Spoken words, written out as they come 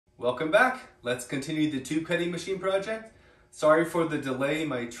Welcome back. Let's continue the tube cutting machine project. Sorry for the delay.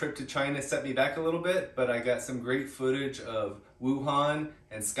 My trip to China set me back a little bit, but I got some great footage of Wuhan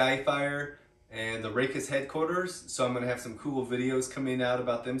and Skyfire and the Raycus headquarters, so I'm going to have some cool videos coming out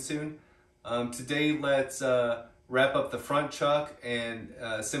about them soon. Today, let's wrap up the front chuck and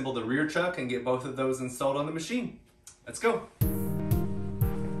assemble the rear chuck and get both of those installed on the machine. Let's go.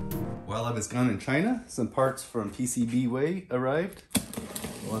 While I was gone in China, some parts from PCBWay arrived.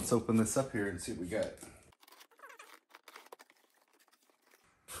 Let's open this up here and see what we got.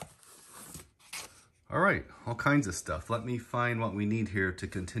 All right, all kinds of stuff. Let me find what we need here to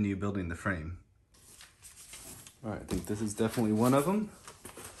continue building the frame. All right, I think this is definitely one of them.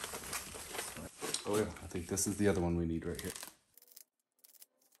 Oh yeah, I think this is the other one we need right here.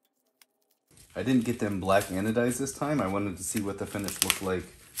 I didn't get them black anodized this time. I wanted to see what the finish looked like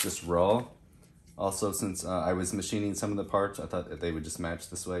just raw. Also, since I was machining some of the parts, I thought that they would just match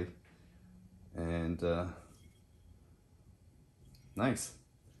this way. And nice.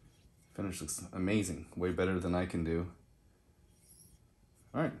 Finish looks amazing. Way better than I can do.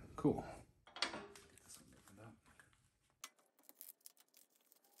 All right, cool.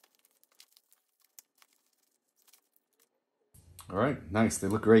 All right, nice. They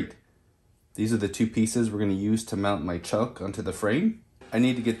look great. These are the two pieces we're going to use to mount my chuck onto the frame. I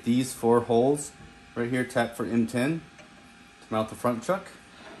need to get these 4 holes right here tapped for M10 to mount the front chuck.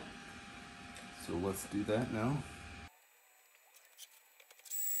 So let's do that now.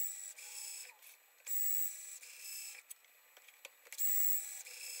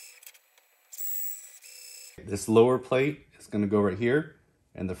 This lower plate is going to go right here,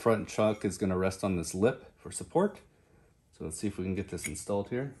 and the front chuck is going to rest on this lip for support. So let's see if we can get this installed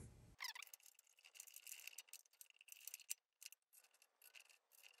here.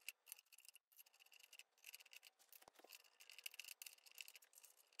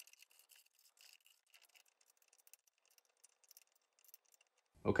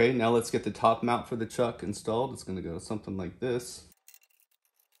 Okay, now let's get the top mount for the chuck installed. It's going to go something like this.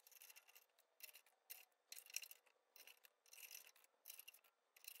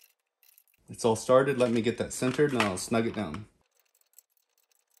 It's all started. Let me get that centered and I'll snug it down.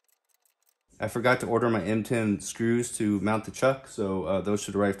 I forgot to order my M10 screws to mount the chuck, so those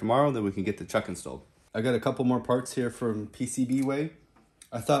should arrive tomorrow, then we can get the chuck installed. I got a couple more parts here from PCBWay.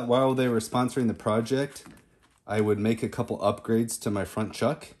 I thought while they were sponsoring the project, I would make a couple upgrades to my front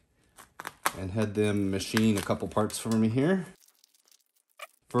chuck and had them machine a couple parts for me here.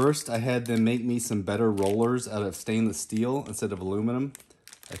 First, I had them make me some better rollers out of stainless steel instead of aluminum.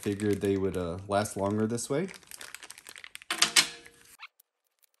 I figured they would last longer this way.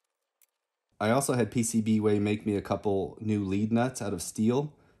 I also had PCBWay make me a couple new lead nuts out of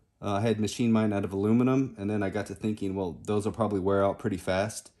steel. I had machined mine out of aluminum, and then I got to thinking, well, those will probably wear out pretty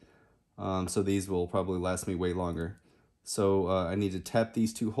fast. So these will probably last me way longer. So I need to tap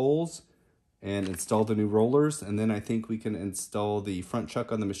these 2 holes and install the new rollers, and then I think we can install the front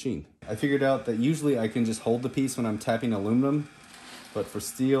chuck on the machine. I figured out that usually I can just hold the piece when I'm tapping aluminum, but for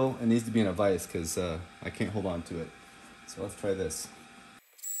steel, it needs to be in a vise because I can't hold on to it. So let's try this.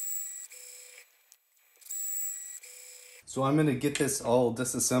 So I'm gonna get this all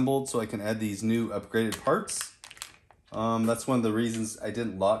disassembled so I can add these new upgraded parts. That's one of the reasons I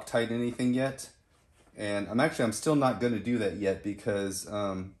didn't Loctite anything yet. And I'm still not gonna do that yet because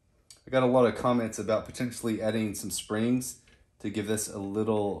I got a lot of comments about potentially adding some springs to give this a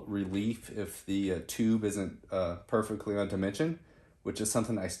little relief if the tube isn't perfectly on dimension, which is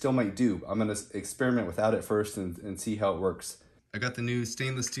something I still might do. I'm gonna experiment without it first and see how it works. I got the new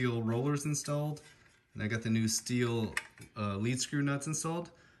stainless steel rollers installed, and I got the new steel lead screw nuts installed,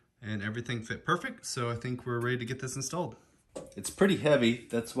 and everything fit perfect, so I think we're ready to get this installed. It's pretty heavy,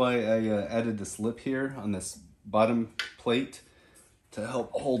 that's why I added this lip here on this bottom plate to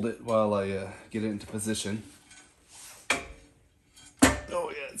help hold it while I get it into position. Oh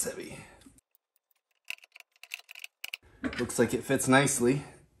yeah, it's heavy. Looks like it fits nicely.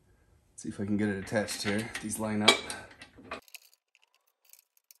 Let's see if I can get it attached here. These line up.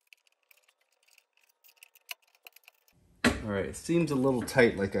 All right, it seems a little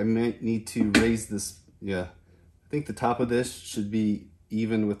tight, like I might need to raise this. Yeah, I think the top of this should be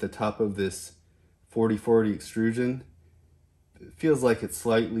even with the top of this 40/40 extrusion. It feels like it's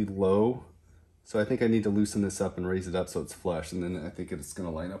slightly low, so I think I need to loosen this up and raise it up so it's flush, and then I think it's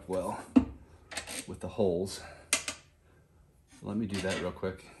gonna line up well with the holes. So let me do that real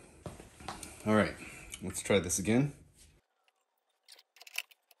quick. All right, let's try this again.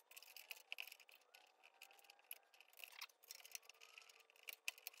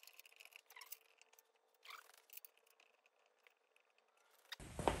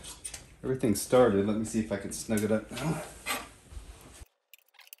 Everything started. Let me see if I can snug it up now.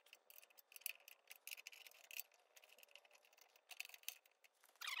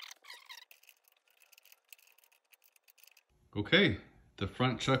 Okay, the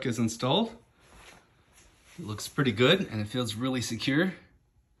front chuck is installed. It looks pretty good and it feels really secure.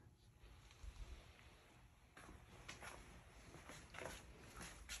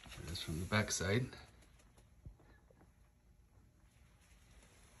 It is from the back side.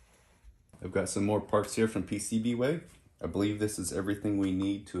 I've got some more parts here from PCBWay. I believe this is everything we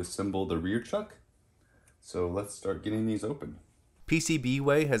need to assemble the rear chuck. So let's start getting these open.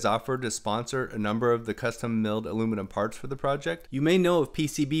 PCBWay has offered to sponsor a number of the custom milled aluminum parts for the project. You may know of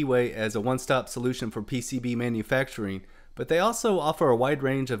PCBWay as a one-stop solution for PCB manufacturing, but they also offer a wide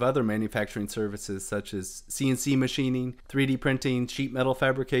range of other manufacturing services such as CNC machining, 3D printing, sheet metal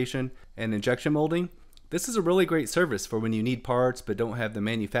fabrication, and injection molding. This is a really great service for when you need parts but don't have the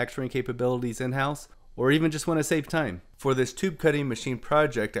manufacturing capabilities in-house, or even just want to save time. For this tube cutting machine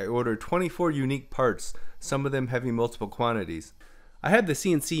project, I ordered 24 unique parts, some of them having multiple quantities. I had the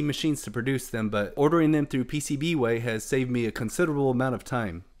CNC machines to produce them, but ordering them through PCBWay has saved me a considerable amount of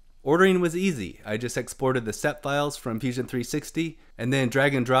time. Ordering was easy. I just exported the step files from Fusion 360 and then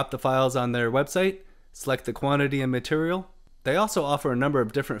drag and drop the files on their website, select the quantity and material. They also offer a number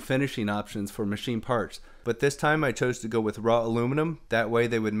of different finishing options for machine parts, but this time I chose to go with raw aluminum. That way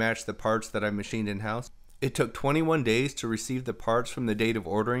they would match the parts that I machined in-house. It took 21 days to receive the parts from the date of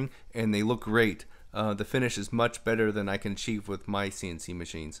ordering, and they look great. The finish is much better than I can achieve with my CNC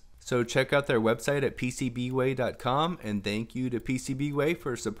machines. So check out their website at PCBWay.com, and thank you to PCBWay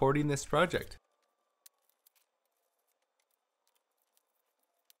for supporting this project.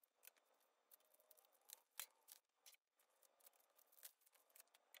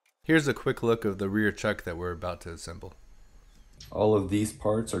 Here's a quick look of the rear chuck that we're about to assemble. All of these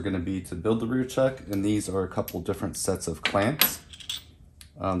parts are going to be to build the rear chuck, and these are a couple different sets of clamps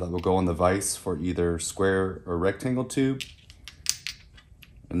that will go on the vise for either square or rectangle tube,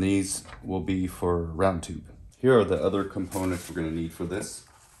 and these will be for round tube. Here are the other components we're going to need for this.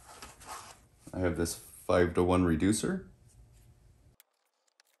 I have this 5-to-1 reducer,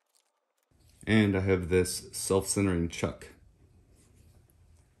 and I have this self-centering chuck.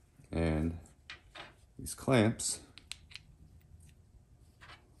 And these clamps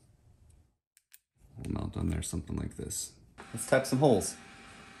will mount on there something like this. Let's tap some holes.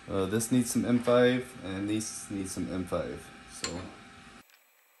 This needs some M5 and these need some M5. So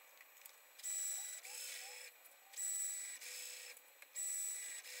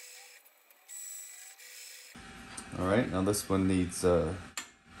all right, now this one needs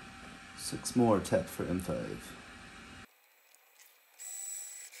 6 more tapped for M5.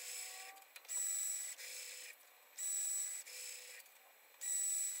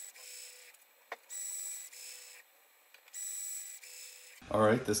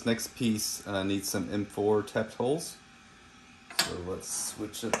 Alright, this next piece needs some M4 tapped holes. So let's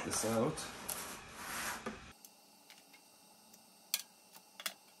switch this out.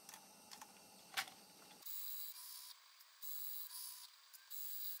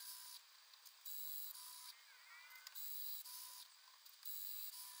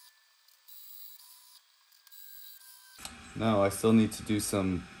 Now I still need to do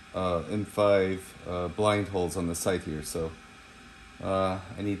some M5 blind holes on the side here, so I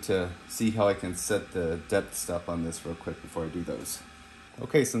need to see how I can set the depth stop on this real quick before I do those.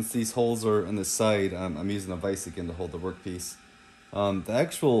 Okay, since these holes are on the side, I'm using a vise again to hold the workpiece. The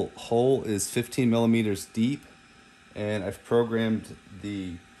actual hole is 15 millimeters deep, and I've programmed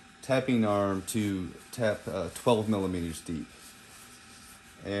the tapping arm to tap 12 millimeters deep.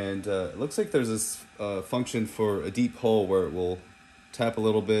 And it looks like there's this function for a deep hole where it will tap a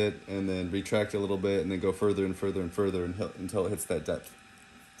little bit and then retract a little bit and then go further and further and further until it hits that depth.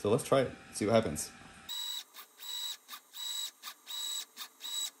 So let's try it, see what happens.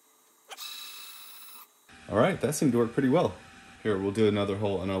 All right, that seemed to work pretty well. Here, we'll do another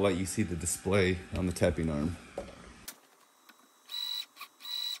hole and I'll let you see the display on the tapping arm.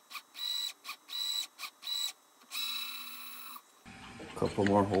 A couple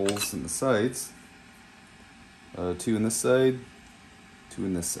more holes in the sides. 2 in this side, 2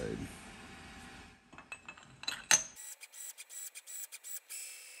 in this side.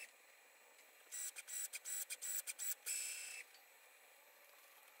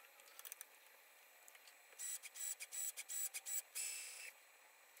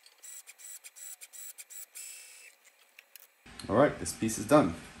 Alright, this piece is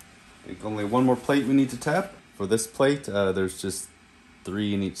done. I think only one more plate we need to tap. For this plate, there's just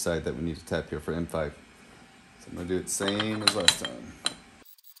 3 in each side that we need to tap here for M5. So I'm going to do it same as last time.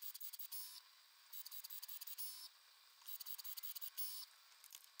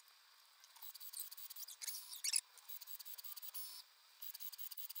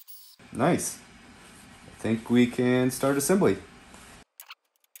 nice. I think we can start assembly.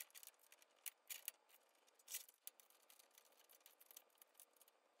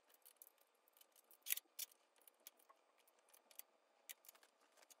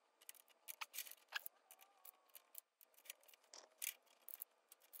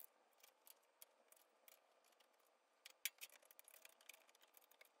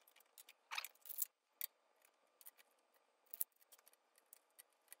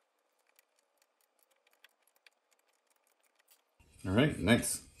 All right,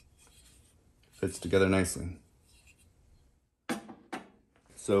 nice. Fits together nicely.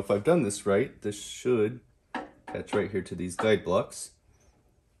 So if I've done this right, this should attach right here to these guide blocks.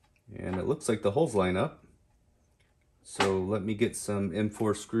 And it looks like the holes line up. So let me get some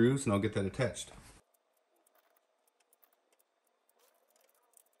M4 screws and I'll get that attached.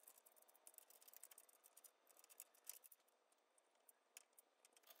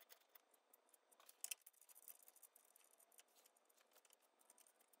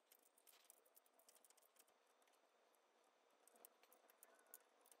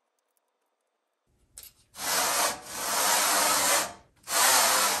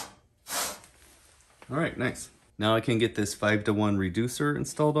 All right, nice. Now I can get this 5-to-1 reducer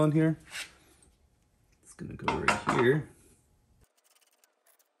installed on here. It's gonna go right here.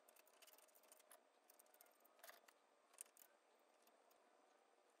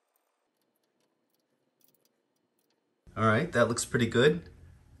 All right, that looks pretty good.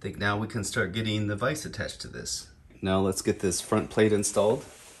 I think now we can start getting the vise attached to this. Now let's get this front plate installed.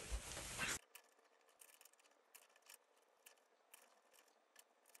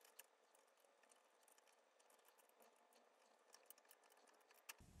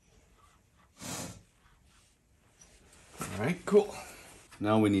 All right, cool.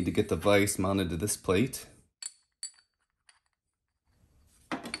 Now we need to get the vise mounted to this plate.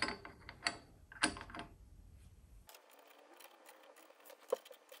 All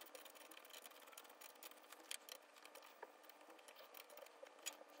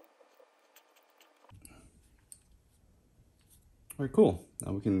right, cool.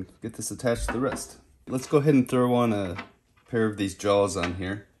 Now we can get this attached to the rest. Let's go ahead and throw on a pair of these jaws on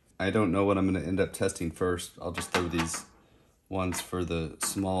here. I don't know what I'm going to end up testing first. I'll just throw these ones for the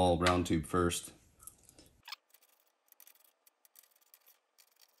small round tube first.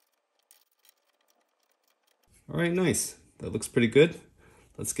 All right, nice. That looks pretty good.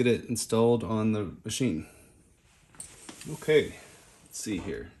 Let's get it installed on the machine. Okay, let's see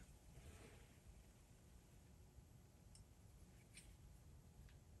here.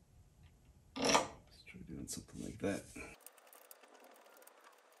 Let's try doing something like that.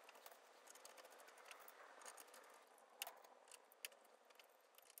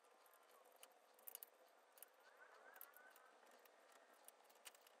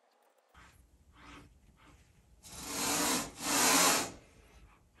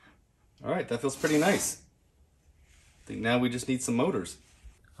 All right, that feels pretty nice. I think now we just need some motors.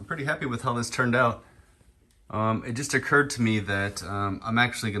 I'm pretty happy with how this turned out. It just occurred to me that I'm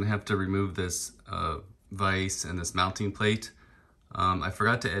actually gonna have to remove this vise and this mounting plate. I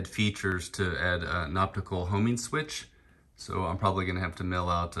forgot to add features to add an optical homing switch. So I'm probably gonna have to mill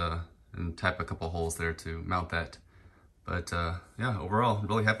out and tap a couple holes there to mount that. But yeah, overall, I'm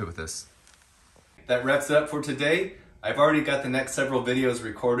really happy with this. That wraps it up for today. I've already got the next several videos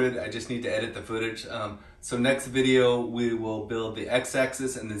recorded. I just need to edit the footage. So next video, we will build the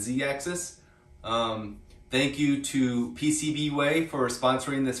X-axis and the Z-axis. Thank you to PCBWay for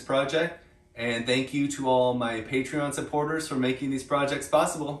sponsoring this project. And thank you to all my Patreon supporters for making these projects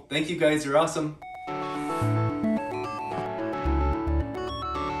possible. Thank you guys, you're awesome.